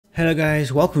Hello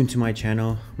guys, welcome to my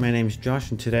channel. My name is Josh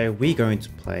and today we're going to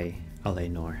play L.A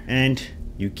Noir. And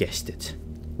you guessed it.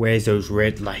 Where's those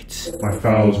red lights? My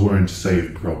files weren't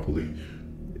saved properly.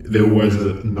 There was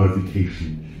a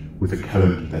notification with a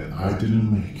calendar that I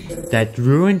didn't make. That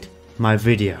ruined my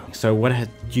video. So what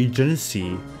you didn't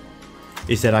see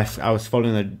is that I was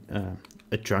following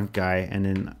a drunk guy, and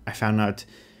then I found out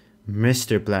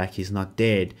Mr. Black, he's not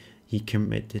dead. He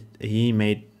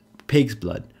made pig's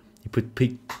blood. He put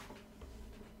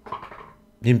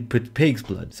pig's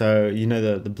blood. So you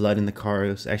know the blood in the car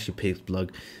is actually pig's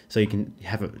blood. So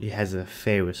he has an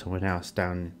affair with someone else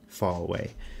down far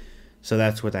away. So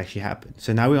that's what actually happened.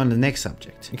 So now we're on the next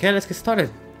subject. Okay, let's get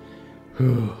started.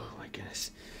 Oh my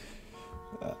goodness.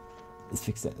 Let's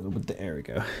fix that a little bit. There we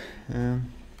go.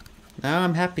 Now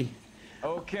I'm happy.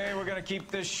 Okay, we're gonna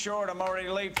keep this short. I'm already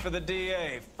late for the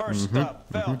DA. First up,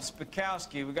 Phelps,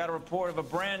 Bukowski. We got a report of a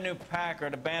brand new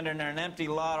Packard abandoned in an empty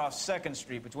lot off 2nd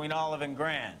Street between Olive and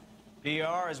Grand.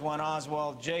 PR is one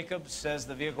Oswald Jacobs says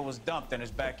the vehicle was dumped in his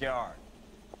backyard.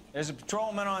 There's a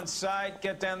patrolman on site.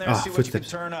 Get down there and see what you can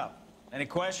turn up. Any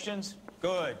questions?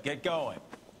 Good, get going.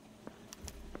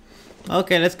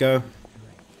 Okay, let's go.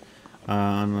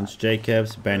 Once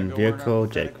Jacobs, abandoned vehicle,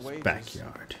 Jacobs'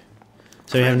 backyard.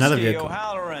 So you have another vehicle.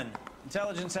 O'Halloran.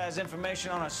 Intelligence has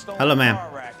information on a stolen Hello, ma'am.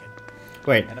 car racket.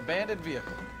 Wait. An abandoned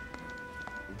vehicle.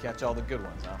 We catch all the good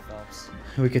ones, huh, Phelps?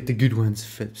 We get the good ones,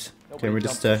 Phipps. Okay, we're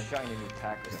just shiny new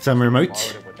Packard. some remote.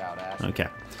 Borrowed it without asking. Okay.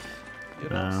 You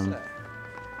don't say.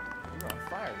 You're on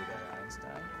fire today,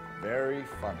 Einstein. Very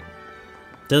funny.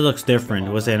 That looks different.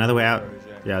 Was there another way out?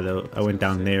 Yeah, I went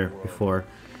down there before.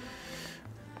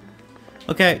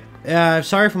 Okay,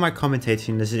 sorry for my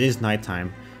commentating. This is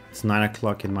nighttime. It's 9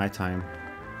 o'clock in my time,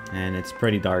 and it's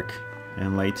pretty dark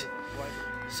and late.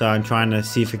 So I'm trying to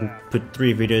see if I can put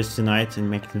 3 videos tonight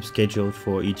and make them scheduled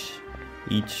for each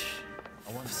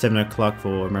 7 o'clock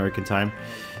for American time,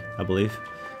 I believe.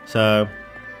 So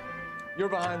You're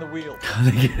behind the wheel.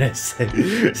 yes,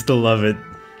 still love it.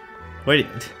 Wait,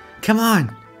 come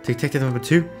on, Detector number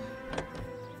 2.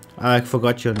 I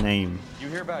forgot your name. You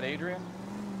hear about Adrian?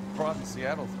 Fraud in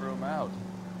Seattle threw him out.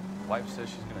 Wife says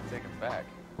she's gonna take him back.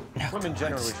 Women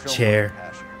generally show chair. more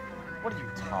passion. What are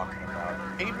you talking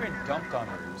about? Adrian dumped on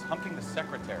her. He was humping the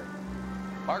secretary.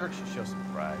 Margaret should show some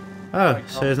pride. Oh,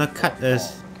 so there's no cut.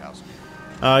 There's.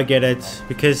 Oh, I get it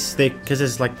because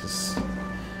it's like this.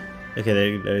 Okay,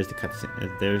 there's the cut.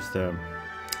 There's the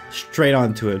straight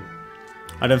onto it.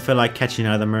 I don't feel like catching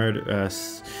other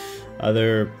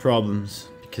problems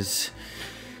because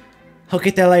I'll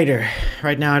get there later.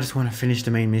 Right now, I just want to finish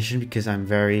the main mission because I'm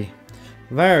very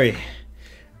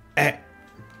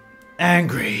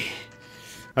angry.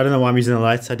 I don't know why I'm using the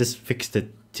lights. I just fixed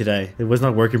it today. It was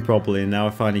not working properly, and now I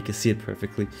finally can see it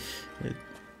perfectly.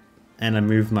 And I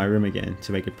moved my room again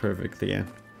to make it perfect again.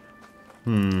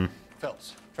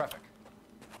 Phelps, traffic.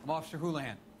 I'm Officer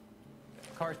Houlihan.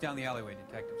 Cars down the alleyway,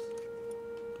 detectives.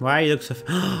 Why you look so...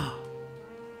 A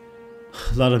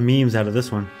lot of memes out of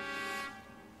this one.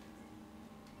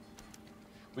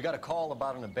 We got a call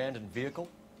about an abandoned vehicle.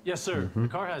 Yes, sir. The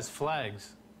car has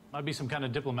flags. Might be some kind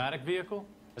of diplomatic vehicle.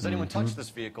 Has anyone touched this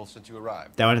vehicle since you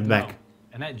arrived? That one in the back. No.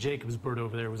 And that Jacobs bird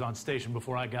over there was on station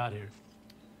before I got here.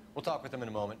 We'll talk with him in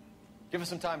a moment. Give us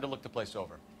some time to look the place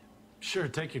over. Sure,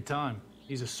 take your time.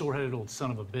 He's a sore-headed old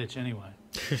son of a bitch anyway.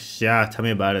 Yeah, tell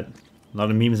me about it. A lot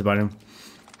of memes about him.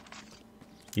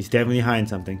 He's definitely hiding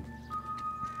something.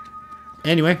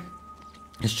 Anyway,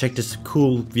 let's check this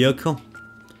cool vehicle.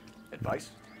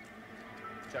 Advice?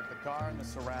 Check the car and the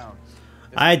surrounds.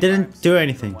 I didn't do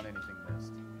anything.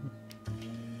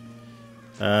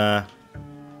 There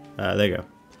you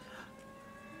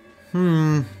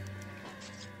go.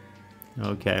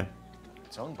 Okay.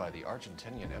 It's owned by the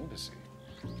Argentinian embassy.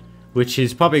 Which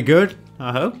is probably good,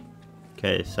 I hope.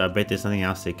 Okay, so I bet there's something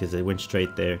else there because it went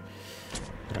straight there.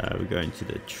 We're going to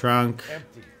the trunk.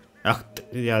 Empty. Oh,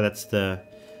 yeah, that's the...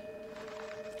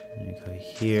 You go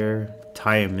here.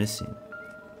 Tire missing.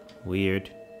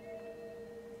 Weird.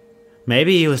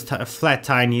 Maybe it was a flat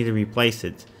tire, need to replace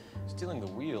it. Stealing the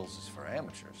wheels is for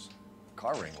amateurs.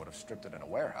 Car ring would have stripped it in a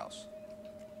warehouse.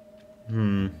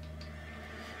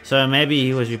 So maybe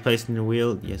he was replacing the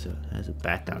wheel. Yes, there's a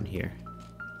bat down here.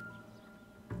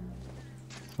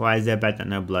 Why is there a bat down?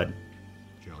 No blood.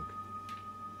 Junk.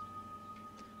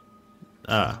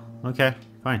 Okay,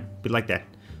 fine. Be like that.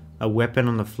 A weapon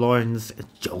on the floor and this a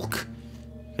joke.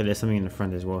 Okay, there's something in the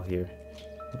front as well here.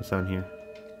 What's on here?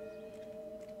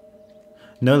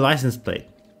 No license plate.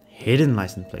 Hidden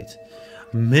license plate.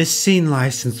 Missing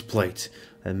license plate.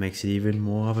 That makes it even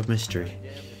more of a mystery.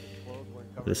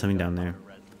 There's something down there.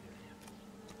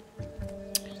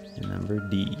 Number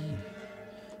D.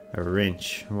 A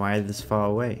wrench. Why this far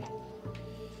away?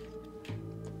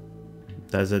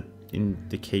 Does it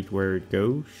indicate where it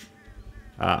goes?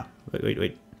 Ah,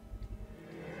 wait.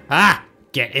 Ah!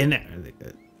 Get in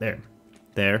there!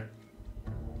 There.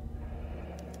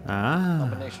 Ah.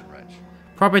 Combination wrench.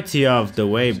 Property of the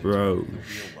way bros.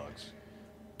 Wheel lugs.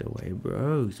 The way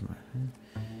bros, man.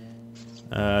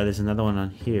 There's another one on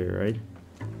here, right?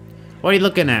 What are you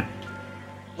looking at?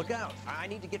 Look out. I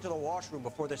need to get to the washroom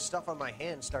before this stuff on my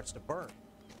hand starts to burn.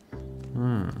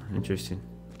 Hmm, interesting.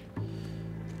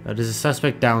 There's a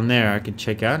suspect down there I can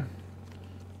check out.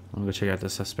 I'm gonna check out the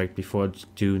suspect before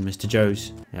doing Mr.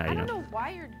 Joe's. Yeah, you I don't know why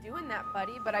you're doing that,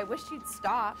 buddy, but I wish you'd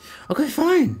stop. Okay,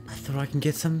 fine. I thought I can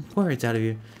get some words out of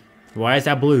you. Why is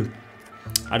that blue?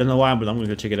 I don't know why, but I'm gonna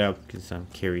go check it out because I'm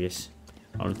curious.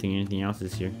 I don't think anything else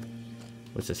is here.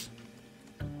 What's this?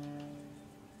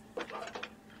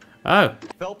 Oh.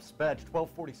 Phelps, badge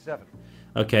 1247.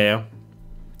 Okay, I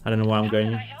don't know why I'm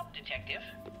going How can I here. help, Detective?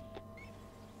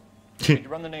 You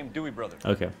run the name Dewey Brothers.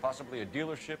 Okay. Possibly a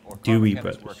dealership or Dewey car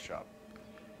mechanics Brothers. workshop.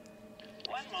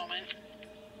 One moment.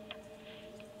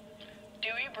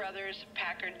 Dewey Brothers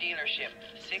Packard Dealership,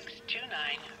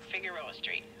 629 Figueroa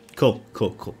Street. Cool.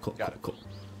 Got it.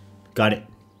 Got it.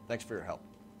 Thanks for your help.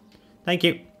 Thank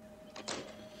you.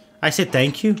 I said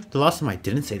thank you? The last time I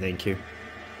didn't say thank you.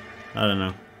 I don't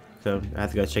know. So I have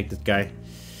to go check this guy.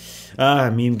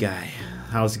 Meme guy.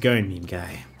 How's it going, meme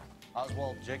guy?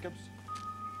 Oswald Jacobs?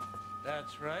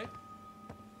 That's right.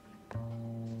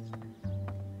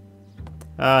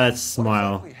 That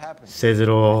smile exactly happened? says it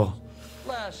all.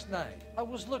 Last night, I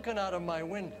was looking out of my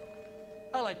window.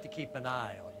 I like to keep an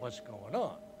eye on what's going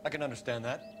on. I can understand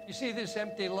that. You see this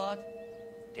empty lot?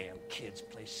 Damn kids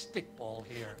play stickball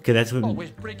here. Okay, that's what.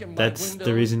 Always breaking my That's the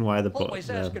windows, reason why the always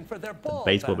asking for their ball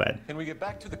baseball back. bat. Can we get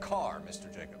back to the car,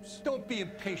 Mr. Jacobs? Don't be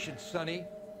impatient, Sonny.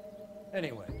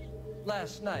 Anyway,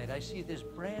 last night I see this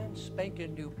brand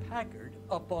spanking new Packard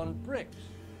up on bricks.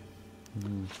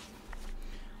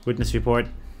 Witness report.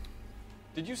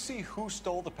 Did you see who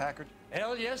stole the Packard?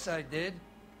 Hell yes, I did.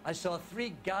 I saw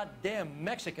 3 goddamn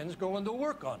Mexicans going to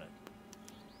work on it.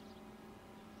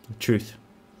 Truth.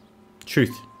 Can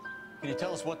you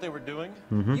tell us what they were doing?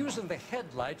 Using the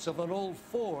headlights of an old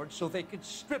Ford so they could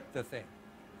strip the thing.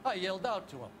 I yelled out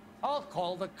to them, "I'll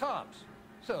call the cops."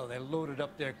 So they loaded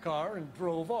up their car and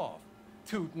drove off,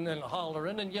 tooting and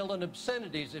hollering and yelling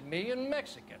obscenities at me in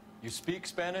Mexican. You speak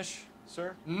Spanish,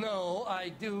 sir? No, I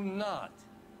do not.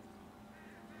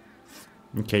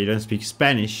 Okay, you don't speak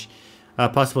Spanish.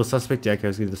 Possible suspect. Yeah, okay,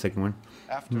 let's get the second one.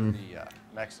 After the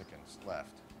Mexicans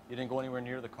left, you didn't go anywhere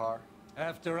near the car?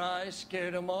 After I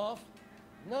scared them off?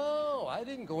 No, I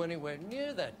didn't go anywhere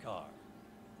near that car.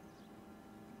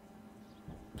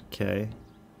 Okay.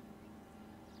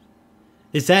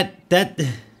 Is that doubt?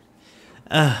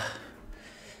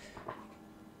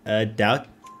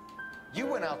 You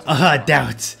went out to the car.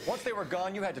 Doubt. Once they were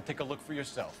gone, you had to take a look for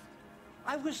yourself.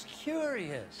 I was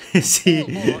curious. See,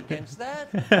 No law against that.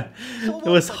 So it was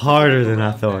what if I harder drove than I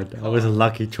around thought. that That was a car?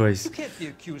 lucky choice. You can't be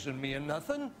accusing me of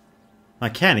nothing. I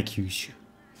can't accuse you.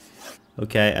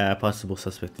 Okay, possible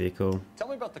suspect vehicle. Tell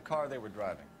me about the car they were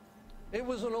driving. It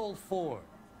was an old Ford.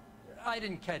 I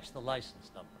didn't catch the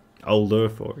license number. Older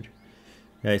Ford.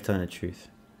 Yeah, he's telling the truth.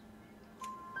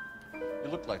 You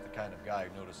look like the kind of guy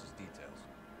who notices details.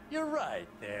 You're right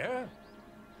there.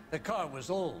 The car was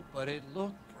old, but it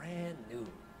looked brand new.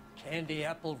 Candy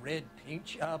apple red paint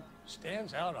job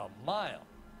stands out a mile.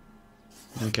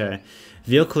 Okay.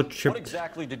 Vehicle What tripped.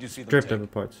 exactly did you see them Stripped take? over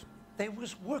parts. They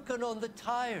was working on the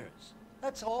tires.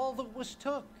 That's all that was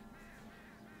took.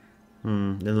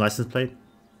 The license plate?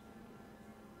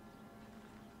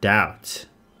 Doubt.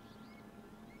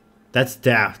 That's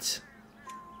doubt.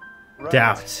 Right.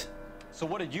 Doubt. So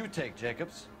what did you take,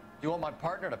 Jacobs? You want my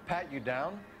partner to pat you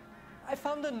down? I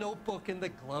found a notebook in the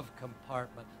glove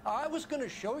compartment. I was going to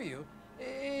show you.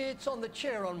 It's on the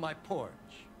chair on my porch.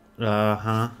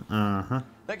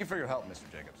 Thank you for your help,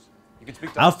 Mr. Jacobs. You can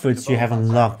speak to us Outfits you have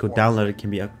unlocked or downloaded can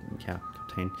be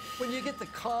obtained. When you get the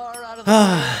car out of the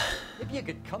way, maybe you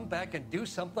could come back and do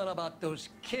something about those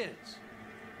kids.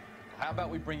 How about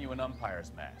we bring you an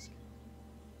umpire's mask?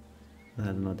 I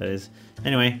don't know what that is.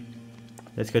 Anyway,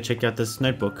 let's go check out this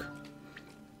notebook.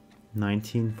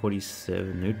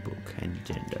 1947 notebook and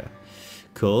agenda.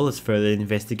 Cool, let's further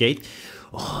investigate.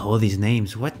 Oh, all these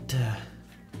names. What?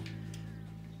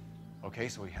 Okay,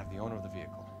 so we have the owner of the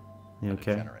vehicle. You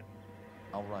okay? Degenerate.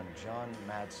 I'll run John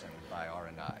Madsen by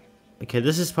R&I. Okay,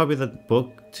 this is probably the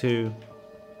book to...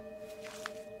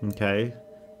 Okay.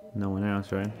 No one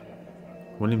else, right?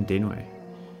 William Dinway.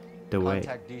 The way.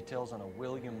 Contact details on a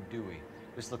William Dewey.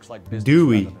 This looks like business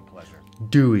Dewey. rather than pleasure.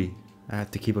 Dewey. I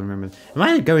have to keep on remembering. Am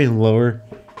I going lower?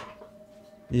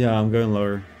 Yeah, I'm going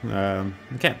lower.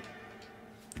 Okay.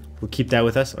 We'll keep that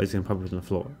with us. Oh, he's gonna pop it on the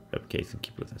floor. Okay, he's gonna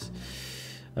keep it with us.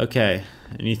 Okay.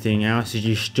 Anything else that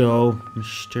you stole,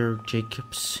 Mr.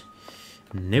 Jacobs?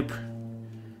 Nope.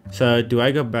 So do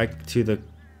I go back to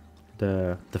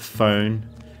the phone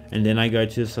and then I go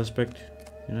to the suspect?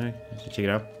 You know, check it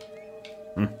out.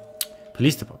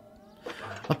 Police department.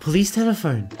 A police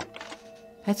telephone.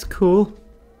 That's cool.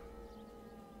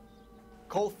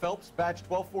 Cole Phelps, badge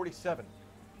 1247.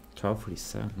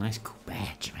 1247. Nice cool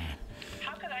badge, man.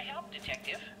 How can I help,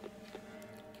 Detective?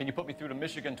 Can you put me through to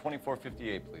Michigan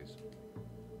 2458, please?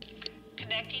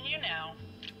 Connecting you now.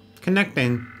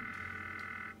 Connecting.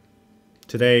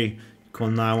 Today, call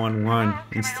 911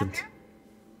 instant.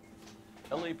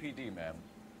 LAPD, ma'am.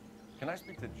 Can I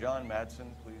speak to John Madsen,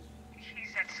 please?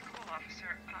 He's at school,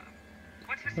 officer.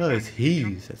 What's his Oh, it's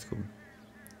he's. That's cool.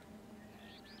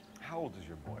 How old is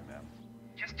your boy, ma'am?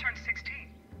 Just turned 16.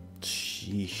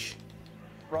 Sheesh.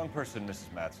 Wrong person, Mrs.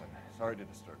 Madsen. Sorry to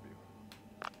disturb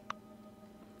you.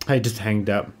 I just hanged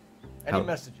up. Any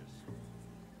messages?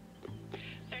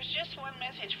 There's just one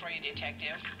message for you,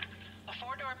 Detective. A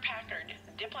four-door Packard,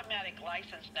 diplomatic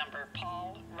license number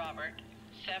Paul Robert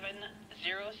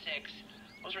 706,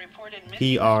 was reported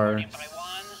missing this morning by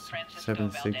Juan Francisco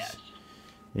 76. Valdez.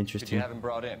 Interesting. Did you have him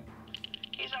brought in?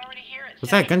 He's already here at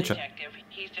What's that 7, gunshot? Detective.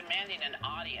 He's demanding an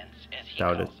audience, as he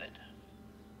Doubt calls it.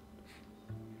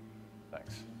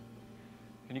 Thanks.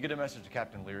 Can you get a message to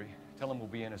Captain Leary? Tell him we'll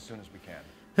be in as soon as we can.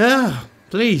 Ah,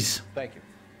 please. Thank you.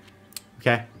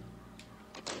 Okay.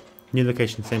 New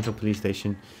location, Central Police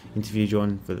Station. Interview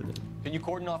John for the... Can you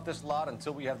cordon off this lot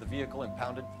until we have the vehicle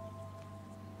impounded?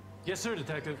 Yes, sir,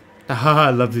 Detective. Haha, I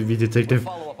love to be detective.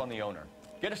 We'll follow up on the owner.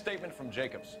 Get a statement from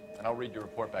Jacobs, and I'll read your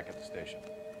report back at the station.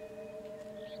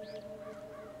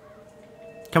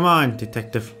 Come on,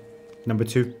 detective. Number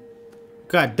 2.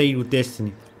 Got date with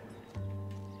destiny.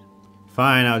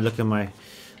 Fine, I'll look at my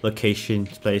location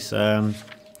place.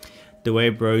 Dewey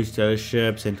Bros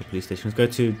dealership, Central Police Station. Let's go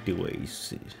to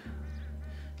Dewey's.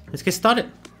 Let's get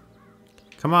started.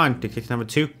 Come on, detective number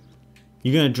 2.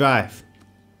 You're gonna drive.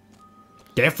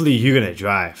 Definitely you're gonna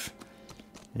drive.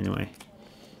 Anyway.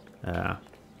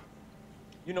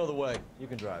 You know the way. You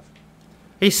can drive.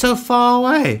 He's so far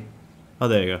away. Oh,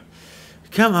 there you go.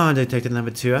 Come on, detective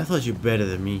number 2. I thought you were better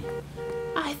than me.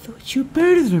 I thought you were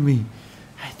better than me.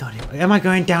 I thought it. Am I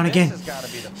going down again? This has got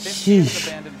to be the 15th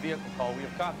abandoned vehicle call we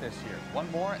have caught this year.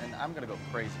 One more, and I'm going to go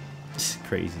crazy. It's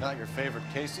crazy. Not your favorite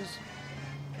cases?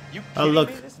 You Oh, kidding look,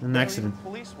 me? This is an barely accident. even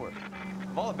police work.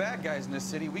 Of all the bad guys in this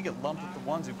city, we get lumped with the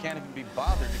ones who can't even be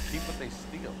bothered to keep what they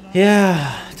steal.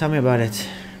 Yeah, tell me about it.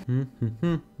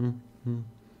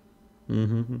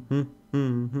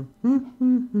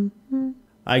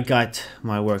 I got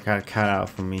my workout cut out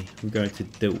for me. We're going to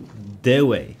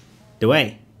Dewey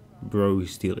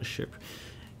Bros dealership,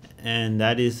 and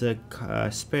that is a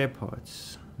spare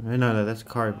parts. No, that's a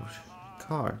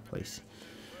car place.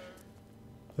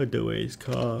 A Dewey's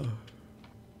car.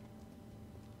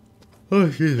 Oh,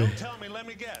 excuse me. Don't tell me, let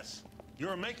me guess. You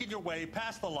were making your way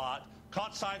past the lot,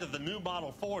 caught sight of the new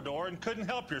model 4-door, and couldn't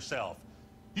help yourself.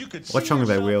 You could see What's wrong with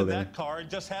that yourself wheel in there? that car and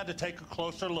just had to take a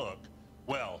closer look.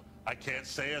 Well, I can't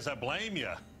say as I blame you.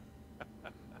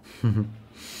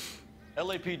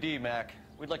 LAPD, Mac.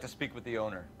 We'd like to speak with the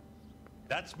owner.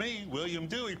 That's me, William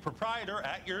Dewey, proprietor,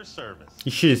 at your service.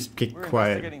 You should just keep We're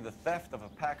quiet. investigating the theft of a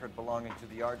Packard belonging to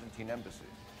the Argentine embassy.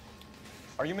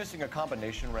 Are you missing a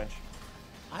combination wrench?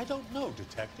 I don't know,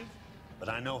 detective, but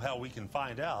I know how we can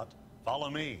find out. Follow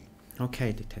me.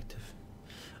 Okay, detective.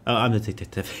 Oh, I'm the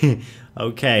detective.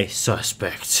 Okay,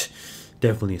 suspect.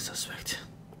 Definitely a suspect.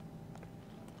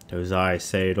 Those eyes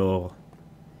say it all.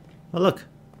 Oh, look.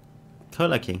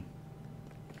 Cola King.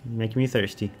 Making me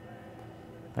thirsty.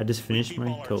 I just finished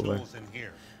my cola.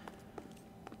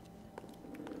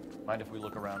 Mind if we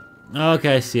look around?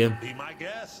 Okay, I see him. Be my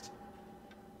guest.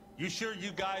 You sure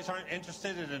you guys aren't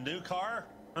interested in a new car?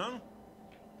 Huh?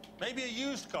 Maybe a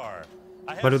used car.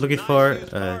 I have What are we some looking nice for?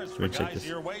 used cars for Let's check guys this.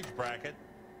 your wage bracket.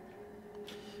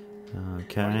 Why don't you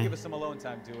Okay. give us some alone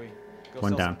time, Dewey? Go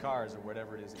One sell down. some cars or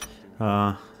whatever it is that you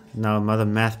do. Now another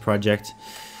math project.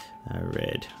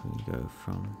 Red. We go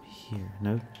from here.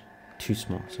 No, too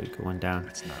small. So we go one down.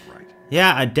 That's not right.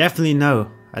 Yeah, I definitely know.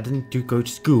 I didn't go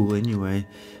to school anyway.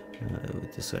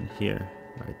 With this one here,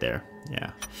 right there.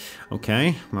 Yeah.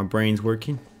 Okay, my brain's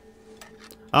working.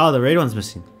 Oh, the red one's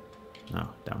missing. No,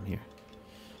 down here.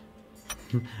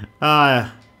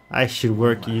 I should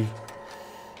work you.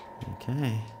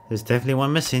 Okay, there's definitely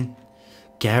one missing.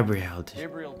 Gabriel.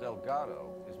 Gabriel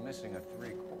Delgado is missing a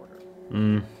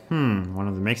 3/4. One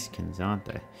of the Mexicans, aren't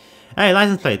they? Hey,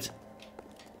 license plates.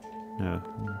 No.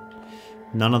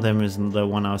 None of them is the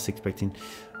one I was expecting.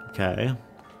 Okay.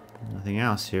 Nothing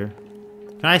else here.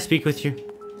 Can I speak with you?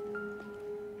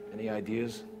 Any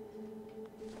ideas?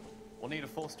 We'll need a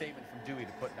full statement from Dewey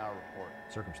to put in our report.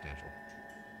 Circumstantial.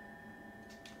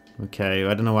 Okay,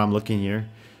 I don't know why I'm looking here.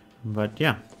 But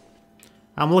yeah.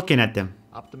 I'm looking at them.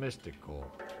 Optimistic, Cole.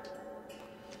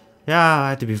 Yeah, I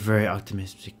had to be very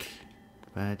optimistic.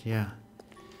 But yeah.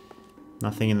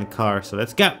 Nothing in the car, so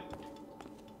let's go.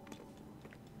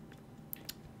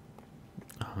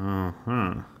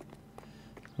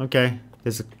 Okay.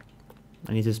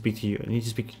 I need to speak to you. I need to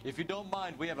speak. If you don't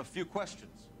mind, we have a few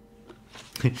questions.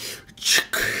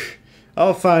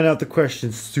 I'll find out the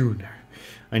questions sooner.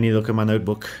 I need to look at my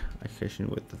notebook. Location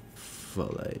with the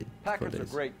Packards are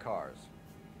great cars,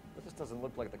 but this doesn't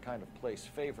look like the kind of place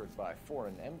favored by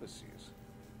foreign embassies.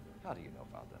 How do you know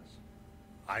about this?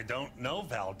 I don't know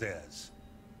Valdez.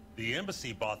 The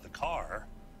embassy bought the car.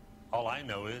 All I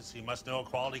know is he must know a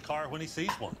quality car when he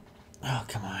sees one. Oh,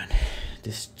 come on.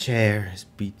 This chair has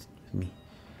beat me.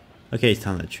 Okay, he's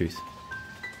telling the truth.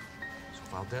 So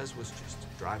Valdez was just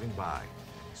driving by.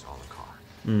 He saw the car.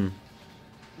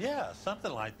 Yeah,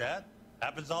 something like that.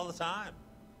 Happens all the time.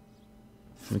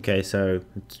 Okay, so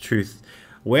it's the truth.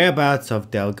 Whereabouts of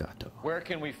Delgado? Where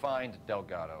can we find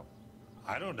Delgado?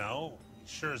 I don't know. He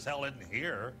sure as hell isn't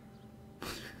here.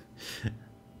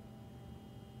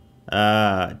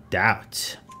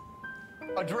 Doubt.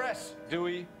 Address,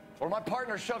 Dewey, or my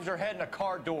partner shoves her head in a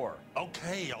car door.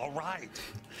 Okay, all right.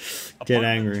 Get Apartment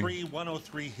angry.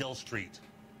 3103 Hill Street.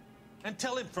 And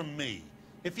tell him from me,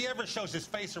 if he ever shows his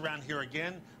face around here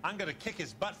again, I'm gonna kick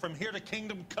his butt from here to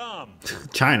Kingdom Come.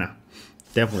 China.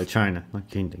 Definitely China, not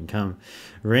Kingdom Come.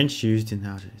 Wrench used in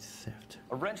auto theft.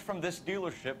 A wrench from this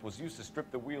dealership was used to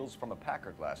strip the wheels from a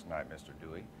Packard last night, Mr.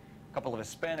 Dewey. A couple of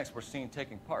Hispanics were seen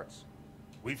taking parts.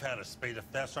 We've had a spate of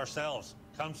thefts ourselves.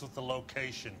 Comes with the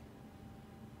location.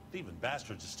 Thieving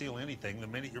bastards to steal anything the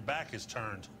minute your back is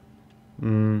turned.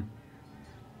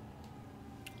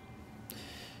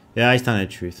 Yeah, he's telling the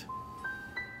truth.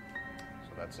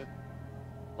 So that's it?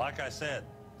 Like I said,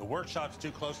 the workshop's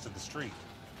too close to the street.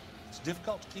 It's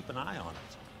difficult to keep an eye on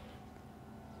it.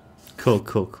 Cool,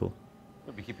 cool, cool.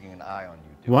 We'll be keeping an eye on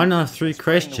you, Dewey. 1 of 3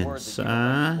 Spreading the word questions. that you don't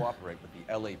want to cooperate with the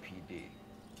LAPD.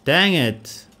 Dang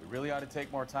it. We really ought to take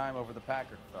more time over the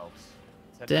Packard, Phelps.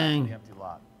 Let's head Dang. back to the empty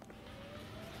lot.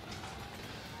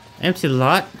 Empty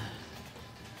lot?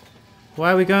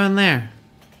 Why are we going there?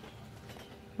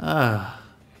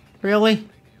 Really?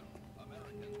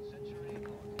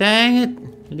 Dang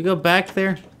it. Did you go back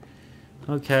there?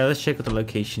 Okay, let's check with the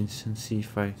locations and see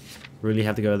if I really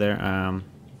have to go there.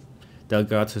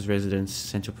 Delgado's residence,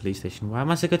 Central Police Station. Why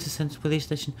must I go to Central Police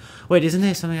Station? Wait, isn't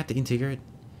there something I have to integrate?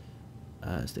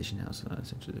 Station House,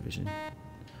 Central Division.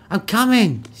 I'm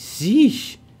coming!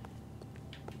 Sheesh!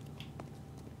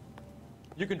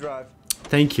 You can drive.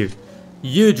 Thank you.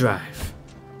 You drive.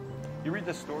 You read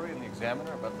this story in the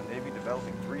Examiner about the Navy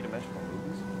developing 3-dimensional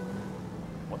movies?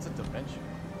 What's a dimension?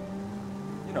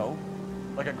 You know,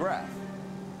 like a graph.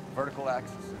 Vertical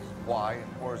axis is Y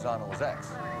and horizontal is X.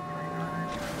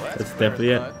 Well, That's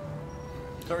definitely it.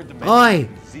 Third dimension Oi!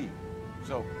 is Z.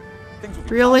 So things will be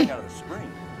Really? popping out of the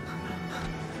screen.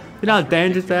 You know how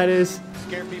dangerous that is?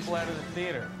 Scare people out of the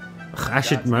theater. Ugh, I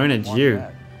should moan at you.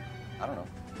 I don't know.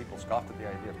 People scoffed at the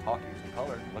idea of talkie using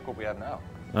color. Look what we have now.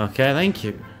 Okay, thank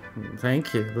you.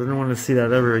 Thank you. I don't want to see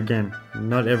that ever again.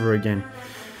 Not ever again.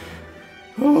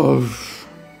 Oh,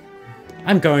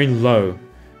 I'm going low.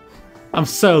 I'm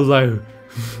so low.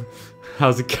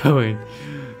 How's it going?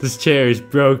 This chair is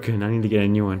broken. I need to get a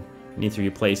new one. I need to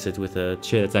replace it with a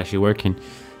chair that's actually working.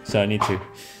 So I need to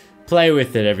play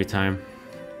with it every time.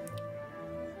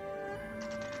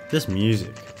 This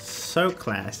music, so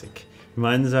classic.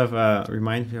 Reminds me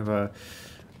of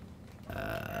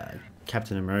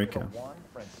Captain America. Juan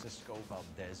Francisco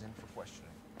Valdez in for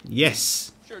questioning.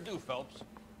 Yes. Sure do, Phelps.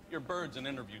 Your bird's an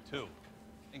interview, too.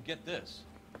 And get this,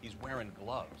 he's wearing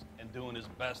gloves and doing his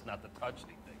best not to touch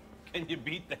anything. Can you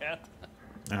beat that?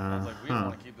 Sounds like we don't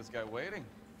want to keep this guy waiting.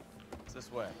 It's this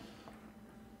way.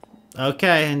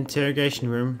 Okay, interrogation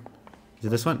room. Is it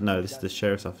this one? No, this is the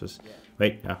sheriff's office.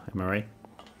 Wait, oh, am I right?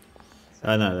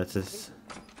 Oh no, that's this.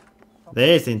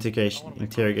 There's the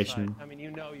interrogation room. I mean, you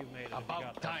know you've made it.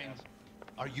 About time.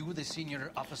 Are you the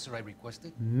senior officer I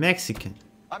requested? Mexican.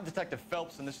 I'm Detective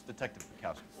Phelps, and this is Detective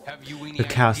Bukowski. Have you any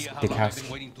Bukowski, idea how long I've been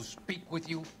Bukowski. waiting to speak with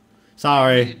you?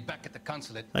 Sorry. I waited back at the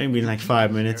consulate. Only been like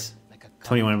 5 minutes.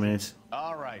 21 minutes.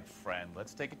 All right, friend.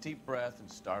 Let's take a deep breath and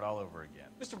start all over again.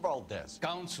 Mr. Valdez.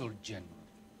 Consul General.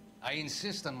 I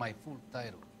insist on my full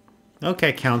title.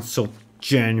 Okay, Consul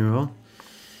General.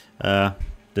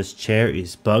 This chair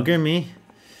is bugging me.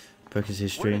 Purchase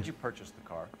history. Where did you purchase the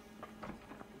car?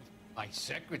 My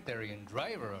secretary and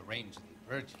driver arranged the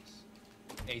purchase.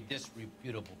 A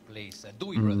disreputable place.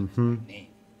 Dewey Brothers is my name.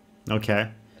 Okay.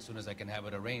 As soon as I can have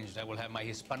it arranged, I will have my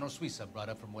Hispano Suiza brought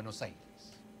up from Buenos Aires.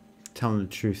 Tell him the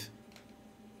truth.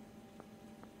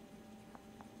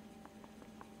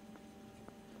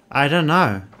 I don't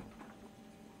know.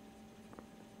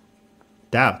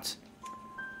 Doubt.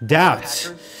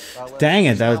 Doubt. Dang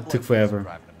it, that took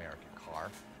forever.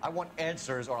 I want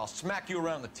answers or I'll smack you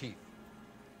around the teeth.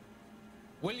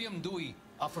 William Dewey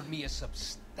offered me a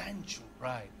substantial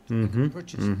bribe to make a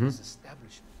purchase of his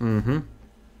establishment.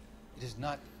 It is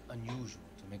not unusual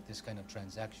to make this kind of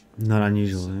transaction. Not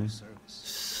unusual, eh?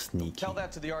 Sneaky. Tell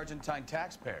that to the Argentine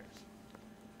taxpayers.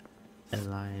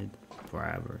 Allied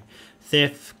bribery.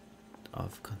 Theft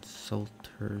of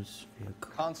consultor's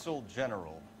vehicle. Consul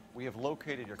General, we have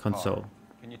located your Consul. car.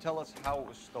 Can you tell us how it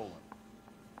was stolen?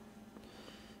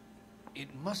 It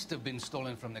must have been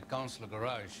stolen from the consular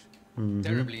garage.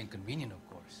 Terribly inconvenient, of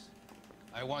course.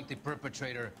 I want the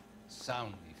perpetrator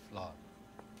soundly flogged.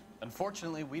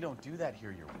 Unfortunately, we don't do that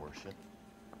here, Your Worship.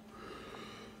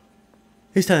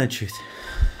 He's telling the truth.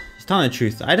 He's telling the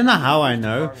truth. I don't know how I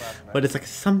know, but it's like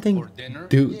something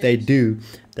they do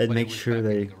that makes sure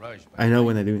they. I know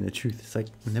when they're doing the truth. It's like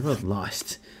never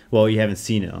lost. Well, you haven't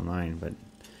seen it online, but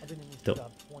still.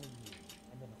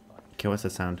 Okay, what's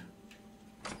that sound?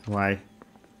 Why?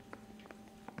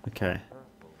 Okay.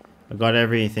 I got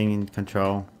everything in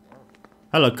control.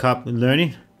 Hello, cop. You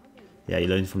learning? Yeah, you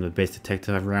learned from the best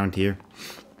detective around here.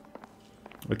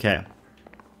 Okay.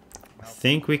 I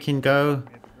think we can go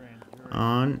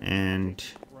on and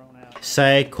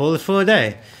say call it for a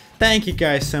day. Thank you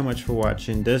guys so much for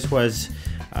watching. This was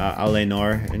L.A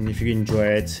Noir, and if you enjoy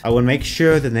it, I will make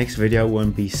sure the next video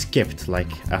won't be skipped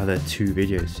like other two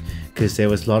videos, because there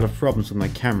was a lot of problems with my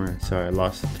camera, so I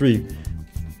lost three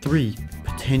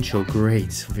potential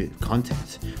great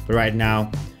content. But right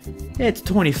now it's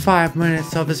 25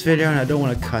 minutes of this video and I don't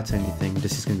want to cut anything.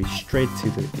 This is going to be straight to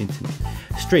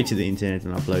the internet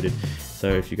and uploaded. So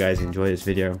if you guys enjoy this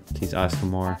video, please ask for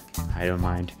more. I don't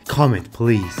mind. Comment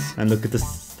please. And look at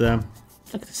this, look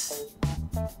at this.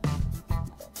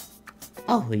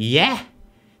 Oh yeah.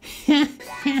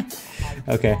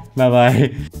 Okay, bye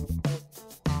bye.